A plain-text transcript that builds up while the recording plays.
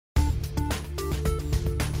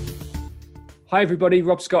Hi everybody,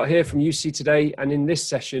 Rob Scott here from UC Today, and in this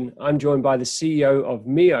session I'm joined by the CEO of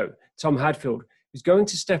Mio, Tom Hadfield, who's going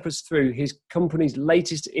to step us through his company's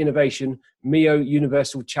latest innovation, Mio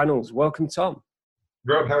Universal Channels. Welcome, Tom.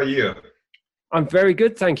 Rob, how are you? I'm very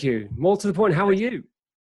good, thank you. More to the point, how are you?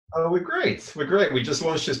 We're great. We're great. We just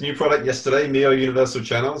launched this new product yesterday, Mio Universal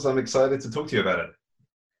Channels. I'm excited to talk to you about it.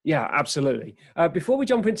 Yeah, absolutely. Before we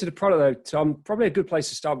jump into the product though, Tom, probably a good place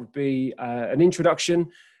to start would be an introduction.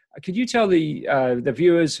 Could you tell the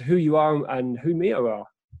viewers who you are and who Mio are?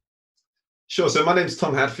 Sure. So my name's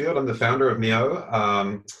Tom Hadfield. I'm the founder of Mio.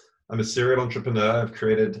 I'm a serial entrepreneur. I've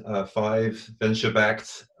created 5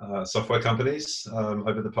 venture-backed software companies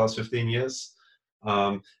over the past 15 years.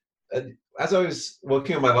 As I was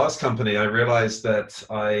working on my last company, I realized that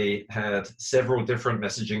I had several different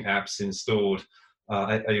messaging apps installed.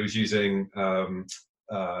 I was using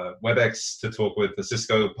WebEx to talk with the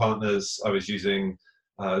Cisco partners. I was using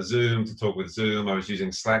Zoom to talk with Zoom. I was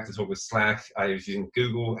using Slack to talk with Slack. I was using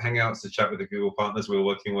Google Hangouts to chat with the Google partners we were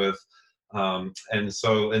working with. And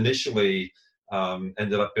so initially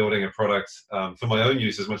ended up building a product for my own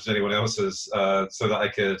use as much as anyone else's, so that I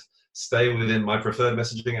could stay within my preferred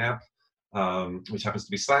messaging app, which happens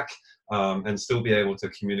to be Slack, and still be able to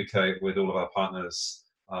communicate with all of our partners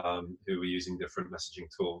who were using different messaging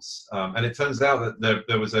tools. And it turns out that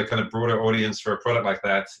there was a kind of broader audience for a product like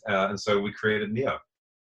that, and so we created Mio.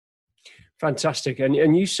 Fantastic.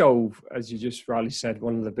 And you solve, as you just rightly said,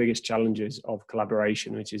 one of the biggest challenges of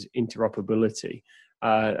collaboration, which is interoperability.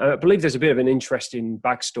 I believe there's a bit of an interesting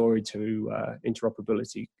backstory to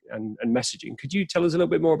interoperability and messaging. Could you tell us a little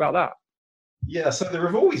bit more about that? Yeah, so there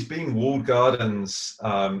have always been walled gardens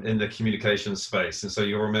in the communication space. And so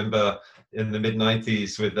you'll remember in the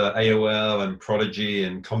mid-90s with AOL and Prodigy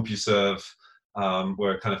and CompuServe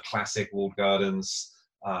were kind of classic walled gardens.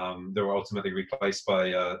 They were ultimately replaced by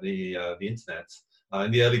the internet.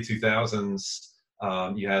 In the early 2000s,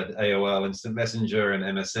 you had AOL Instant Messenger and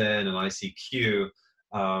MSN and ICQ.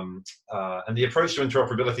 And the approach to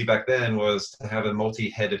interoperability back then was to have a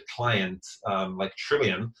multi-headed client like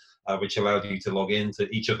Trillian, which allowed you to log into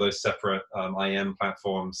each of those separate IM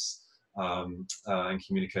platforms and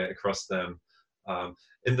communicate across them.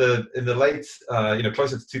 In the late,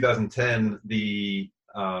 closer to 2010, the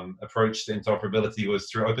approach to interoperability was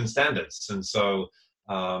through open standards. And so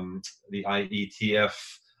the IETF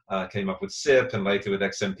came up with SIP and later with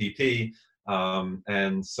XMPP.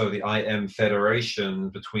 And so the IM federation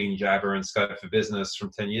between Jabber and Skype for Business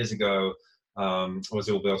from 10 years ago was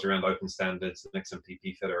all built around open standards and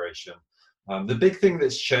XMPP federation. The big thing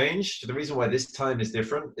that's changed, the reason why this time is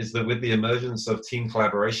different, is that with the emergence of team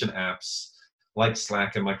collaboration apps like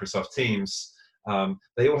Slack and Microsoft Teams,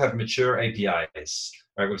 they all have mature APIs.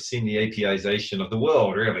 Right? We've seen the APIization of the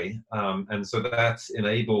world, really. And so that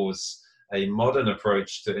enables a modern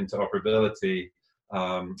approach to interoperability,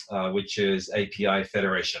 which is API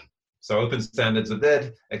federation. So open standards are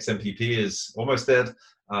dead, XMPP is almost dead,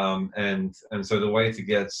 and so the way to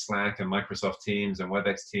get Slack and Microsoft Teams and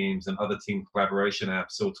WebEx Teams and other team collaboration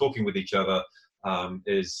apps all talking with each other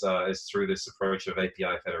is through this approach of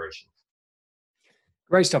API federation.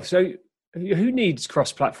 Great stuff. So who needs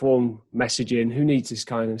cross-platform messaging? Who needs this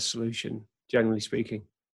kind of solution, generally speaking?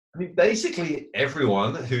 I mean, basically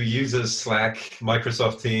everyone who uses Slack,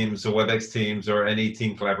 Microsoft Teams, or WebEx Teams, or any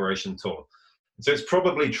team collaboration tool. So it's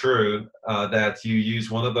probably true that you use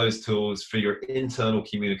one of those tools for your internal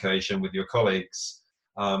communication with your colleagues.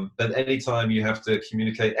 But anytime you have to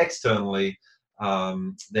communicate externally,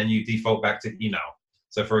 then you default back to email.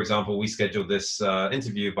 So for example, we scheduled this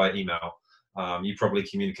interview by email. You probably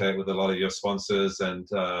communicate with a lot of your sponsors and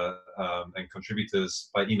contributors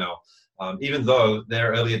by email. Even though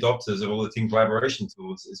they're early adopters of all the team collaboration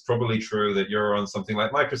tools, it's probably true that you're on something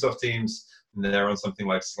like Microsoft Teams and they're on something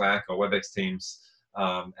like Slack or WebEx Teams.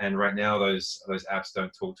 And right now, those apps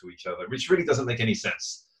don't talk to each other, which really doesn't make any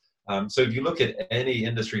sense. So if you look at any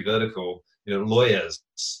industry vertical, lawyers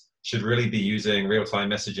should really be using real-time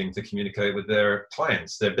messaging to communicate with their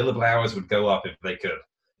clients. Their billable hours would go up if they could.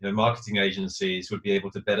 Marketing agencies would be able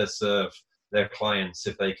to better serve their clients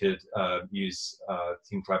if they could use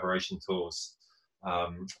team collaboration tools.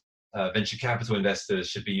 Venture capital investors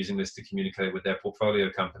should be using this to communicate with their portfolio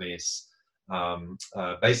companies.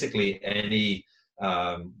 Basically, any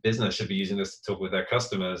business should be using this to talk with their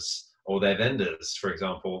customers or their vendors, for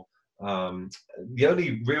example. The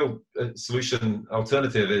only real solution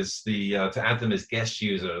alternative is to add them as guest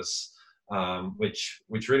users, which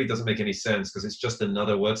really doesn't make any sense because it's just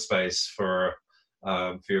another workspace for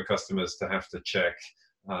your customers to have to check.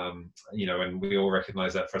 And we all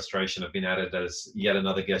recognize that frustration of being added as yet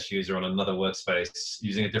another guest user on another workspace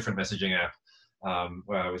using a different messaging app.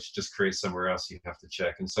 which just creates somewhere else you have to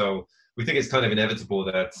check. And so we think it's kind of inevitable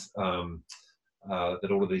that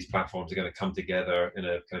that all of these platforms are going to come together in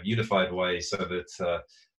a kind of unified way, so that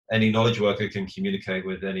any knowledge worker can communicate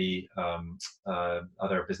with any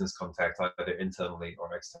other business contact, either internally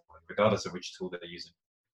or externally, regardless of which tool they're using.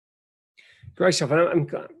 Great stuff. And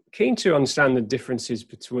I'm keen to understand the differences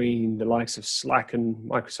between the likes of Slack and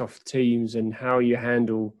Microsoft Teams, and how you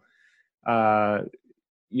handle, the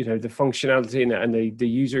functionality and the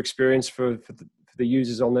user experience for the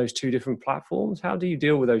users on those two different platforms. How do you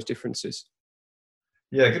deal with those differences?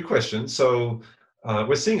 Yeah, good question. So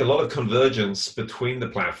we're seeing a lot of convergence between the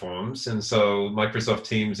platforms. And so Microsoft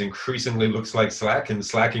Teams increasingly looks like Slack, and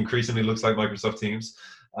Slack increasingly looks like Microsoft Teams.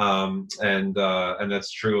 And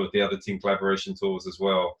that's true of the other team collaboration tools as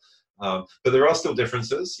well. But there are still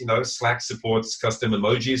differences. Slack supports custom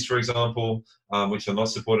emojis, for example, which are not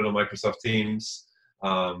supported on Microsoft Teams,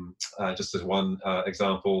 just as one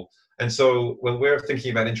example. And so when we're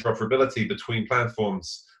thinking about interoperability between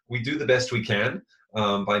platforms, we do the best we can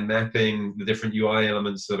by mapping the different UI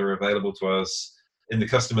elements that are available to us. In the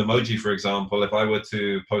custom emoji, for example, if I were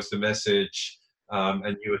to post a message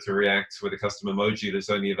and you were to react with a custom emoji that's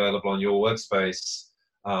only available on your workspace,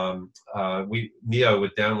 Neo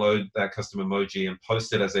would download that custom emoji and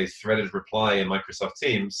post it as a threaded reply in Microsoft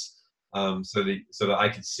Teams, so that I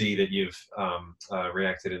could see that you've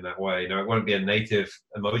reacted in that way. Now, it won't be a native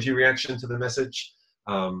emoji reaction to the message,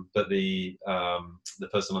 but the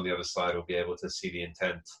person on the other side will be able to see the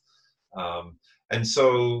intent. And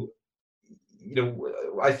so,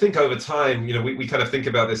 I think over time, we kind of think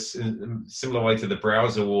about this in a similar way to the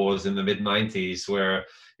browser wars in the mid-90s, where,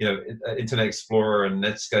 Internet Explorer and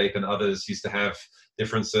Netscape and others used to have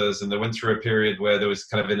differences. And they went through a period where there was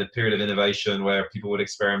kind of a period of innovation where people would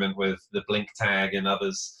experiment with the blink tag and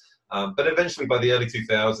others. But eventually, by the early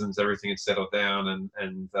 2000s, everything had settled down,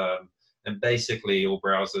 and basically all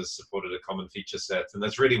browsers supported a common feature set. And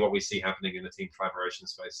that's really what we see happening in the team collaboration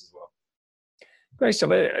space as well. Great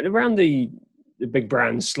stuff. Around the big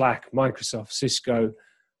brands, Slack, Microsoft, Cisco,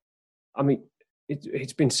 I mean,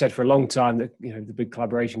 it's been said for a long time that, the big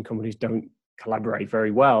collaboration companies don't collaborate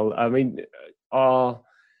very well. I mean, are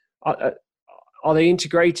they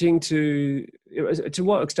integrating to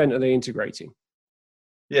what extent are they integrating?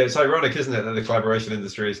 Yeah, it's ironic, isn't it, that the collaboration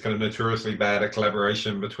industry is kind of notoriously bad at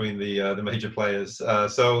collaboration between the major players.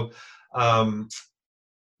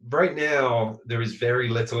 Right now, there is very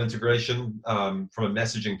little integration from a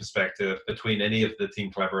messaging perspective between any of the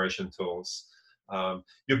team collaboration tools.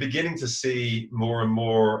 You're beginning to see more and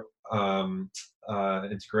more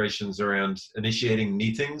integrations around initiating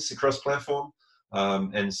meetings across platform.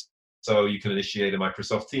 And so you can initiate a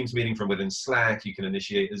Microsoft Teams meeting from within Slack. You can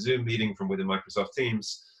initiate a Zoom meeting from within Microsoft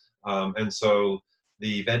Teams. And so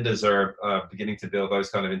the vendors are beginning to build those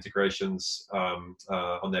kind of integrations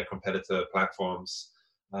on their competitor platforms.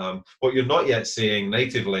 What you're not yet seeing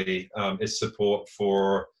natively is support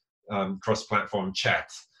for cross-platform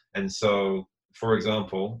chat. And so, for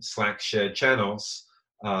example, Slack shared channels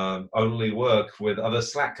only work with other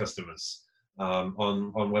Slack customers. On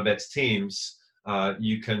WebEx Teams,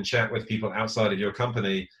 you can chat with people outside of your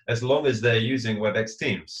company as long as they're using WebEx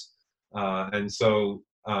Teams. And so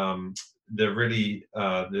the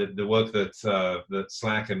work that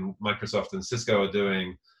Slack and Microsoft and Cisco are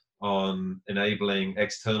doing on enabling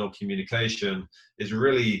external communication is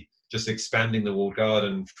really just expanding the walled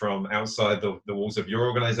garden from outside the walls of your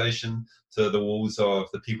organization to the walls of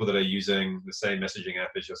the people that are using the same messaging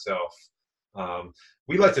app as yourself.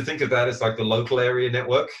 We like to think of that as like the local area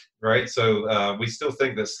network, right? So we still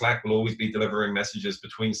think that Slack will always be delivering messages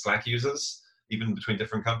between Slack users, even between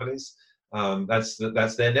different companies. That's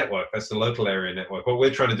their network. That's the local area network. What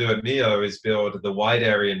we're trying to do at Neo is build the wide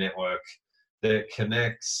area network that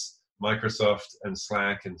connects Microsoft and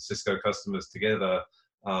Slack and Cisco customers together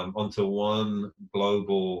onto one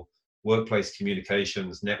global workplace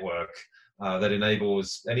communications network that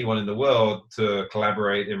enables anyone in the world to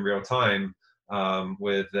collaborate in real time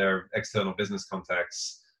with their external business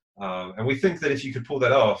contacts. And we think that if we could pull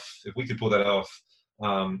that off,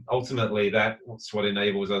 ultimately that's what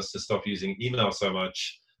enables us to stop using email so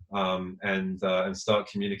much and start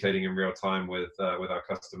communicating in real time with our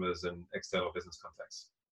customers and external business contacts.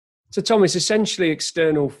 So Tom, it's essentially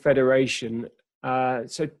external federation.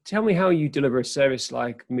 So tell me how you deliver a service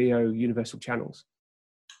like Neo Universal Channels.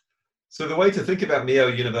 So the way to think about Neo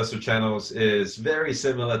Universal Channels is very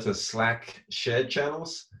similar to Slack shared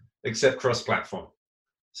channels, except cross-platform.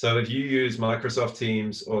 So if you use Microsoft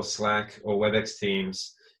Teams or Slack or WebEx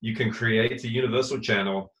Teams, you can create a universal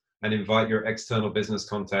channel and invite your external business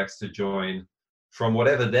contacts to join from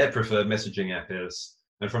whatever their preferred messaging app is.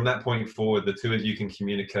 And from that point forward, the two of you can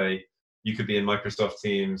communicate. You could be in Microsoft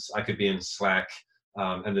Teams, I could be in Slack,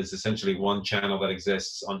 and there's essentially one channel that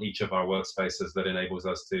exists on each of our workspaces that enables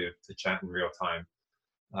us to chat in real time.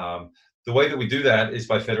 The way that we do that is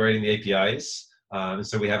by federating the APIs. And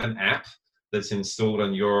so we have an app that's installed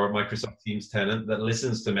on your Microsoft Teams tenant that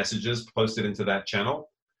listens to messages posted into that channel.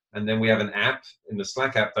 And then we have an app in the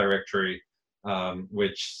Slack app directory,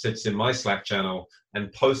 which sits in my Slack channel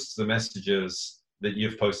and posts the messages that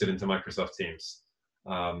you've posted into Microsoft Teams.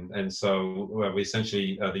 And so we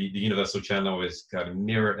essentially, the universal channel is kind of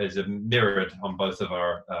mirrored on both of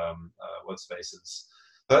our workspaces.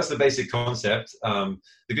 So that's the basic concept.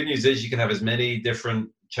 The good news is you can have as many different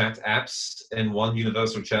chat apps in one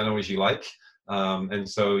universal channel as you like. And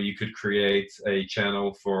so you could create a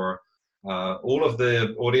channel for all of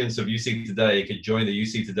the audience of UC Today could join the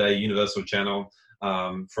UC Today universal channel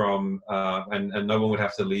and no one would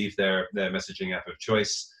have to leave their messaging app of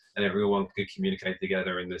choice, and everyone could communicate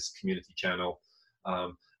together in this community channel.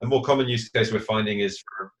 A more common use case we're finding is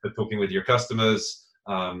for talking with your customers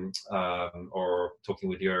or talking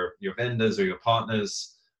with your vendors or your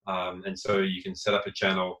partners. And so you can set up a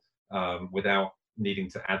channel without needing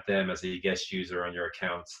to add them as a guest user on your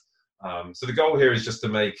account. So the goal here is just to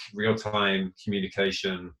make real-time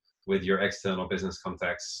communication with your external business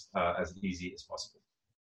contacts as easy as possible.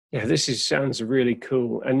 Yeah, sounds really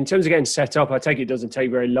cool. And in terms of getting set up, I take it doesn't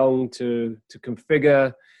take very long to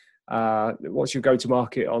configure. What's your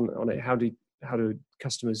go-to-market on it? How do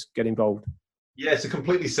customers get involved? Yeah, it's a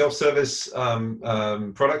completely self-service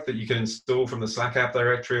product that you can install from the Slack app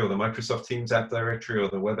directory or the Microsoft Teams app directory or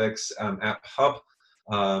the WebEx app hub.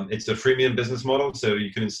 It's a freemium business model, so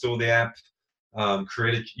you can install the app,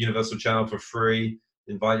 create a universal channel for free,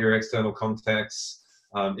 invite your external contacts.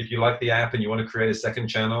 If you like the app and you want to create a second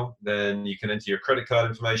channel, then you can enter your credit card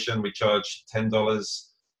information. We charge $10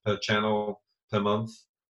 per channel per month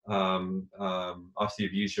after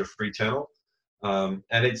you've used your free channel. And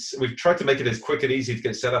we've tried to make it as quick and easy to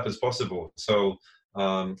get set up as possible. So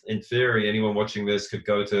in theory, anyone watching this could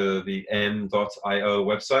go to the m.io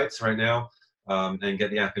website right now and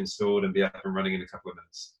get the app installed and be up and running in a couple of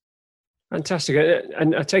minutes. Fantastic.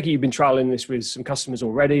 And I take it you've been trialing this with some customers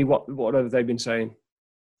already. What have they been saying?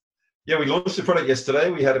 Yeah, we launched the product yesterday.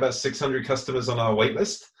 We had about 600 customers on our wait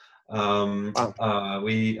list. We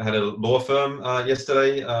had a law firm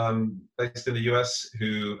yesterday based in the US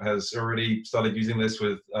who has already started using this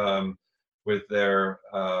with their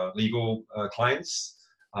legal clients.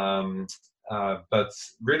 But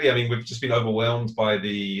really, I mean, we've just been overwhelmed by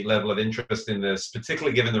the level of interest in this,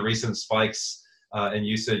 particularly given the recent spikes in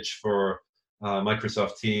usage for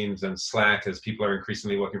Microsoft Teams and Slack as people are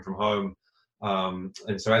increasingly working from home.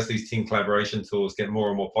 And so as these team collaboration tools get more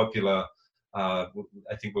and more popular, I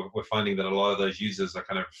think we're finding that a lot of those users are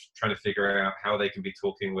kind of trying to figure out how they can be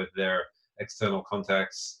talking with their external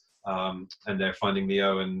contacts, and they're finding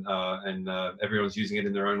Mio, and everyone's using it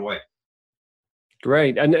in their own way.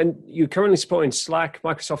 Great. And you're currently supporting Slack,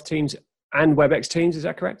 Microsoft Teams, and WebEx Teams, is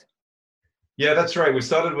that correct? Yeah, that's right. We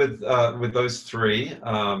started with those three.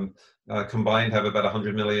 Combined have about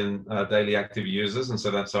 100 million daily active users, and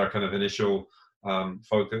so that's our kind of initial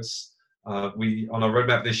focus. On our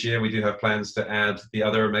roadmap this year, we do have plans to add the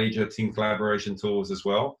other major team collaboration tools as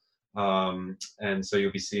well. And so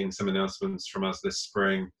you'll be seeing some announcements from us this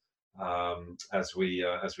spring as we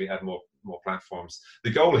add more platforms.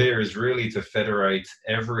 The goal here is really to federate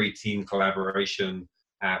every team collaboration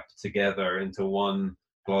app together into one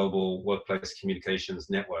global workplace communications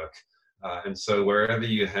network. And so wherever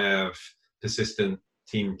you have persistent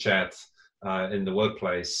team chat in the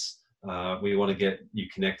workplace, we want to get you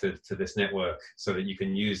connected to this network so that you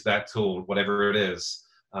can use that tool, whatever it is,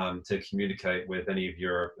 to communicate with any of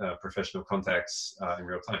your professional contacts in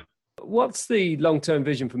real time. What's the long-term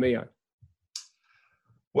vision for Mio?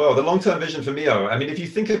 Well, the long-term vision for Mio, I mean, if you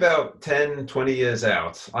think about 10, 20 years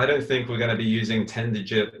out, I don't think we're going to be using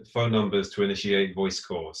 10-digit phone numbers to initiate voice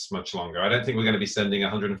calls much longer. I don't think we're going to be sending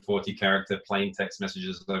 140-character plain text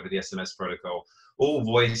messages over the SMS protocol. All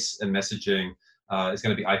voice and messaging is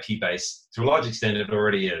going to be IP-based. To a large extent, it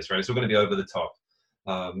already is, right? It's all going to be over the top.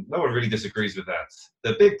 No one really disagrees with that.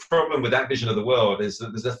 The big problem with that vision of the world is that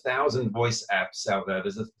there's 1,000 voice apps out there.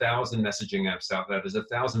 There's 1,000 messaging apps out there. There's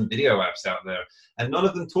 1,000 video apps out there, and none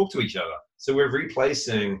of them talk to each other. So we're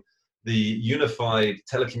replacing the unified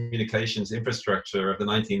telecommunications infrastructure of the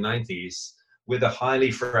 1990s with a highly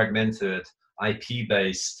fragmented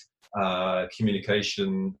IP-based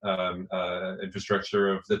communication infrastructure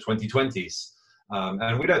of the 2020s.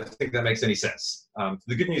 And we don't think that makes any sense.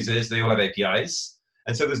 The good news is they all have APIs.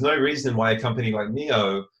 And so there's no reason why a company like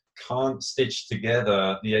Mio can't stitch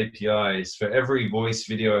together the APIs for every voice,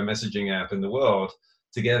 video, and messaging app in the world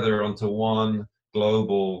together onto one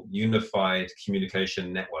global unified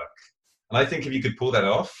communication network. And I think if you could pull that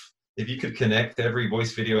off, if you could connect every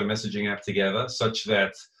voice, video, and messaging app together such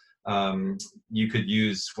that you could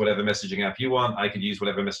use whatever messaging app you want, I could use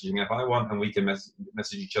whatever messaging app I want, and we can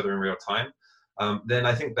message each other in real time, then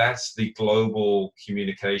I think that's the global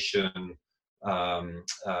communication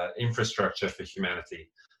infrastructure for humanity.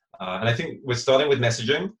 And I think we're starting with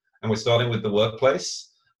messaging and we're starting with the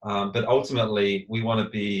workplace, but ultimately we want to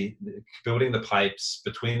be building the pipes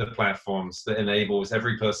between the platforms that enables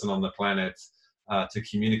every person on the planet to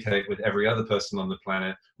communicate with every other person on the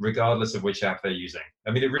planet, regardless of which app they're using.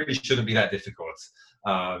 I mean, it really shouldn't be that difficult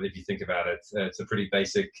if you think about it. It's a pretty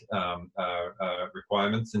basic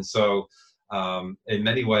requirement. And so in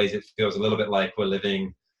many ways, it feels a little bit like we're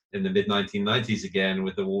living in the mid-1990s again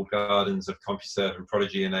with the walled gardens of CompuServe and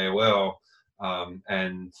Prodigy and AOL.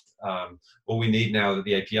 All we need now that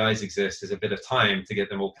the APIs exist is a bit of time to get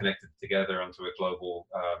them all connected together onto a global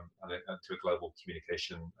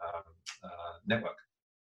communication network.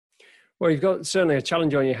 Well, you've got certainly a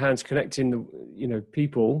challenge on your hands connecting the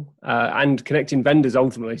people and connecting vendors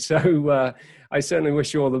ultimately. So I certainly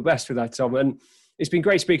wish you all the best with that, Tom. And it's been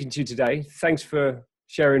great speaking to you today. Thanks for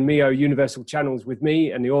sharing Mio Universal Channels with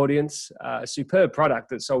me and the audience. A superb product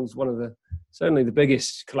that solves one of certainly the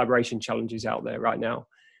biggest collaboration challenges out there right now.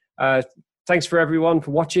 Thanks for everyone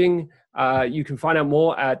for watching. You can find out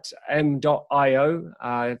more at m.io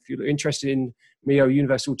if you're interested in Mio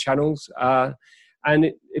Universal Channels.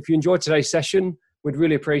 And if you enjoyed today's session, we'd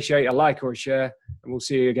really appreciate a like or a share, and we'll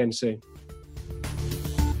see you again soon.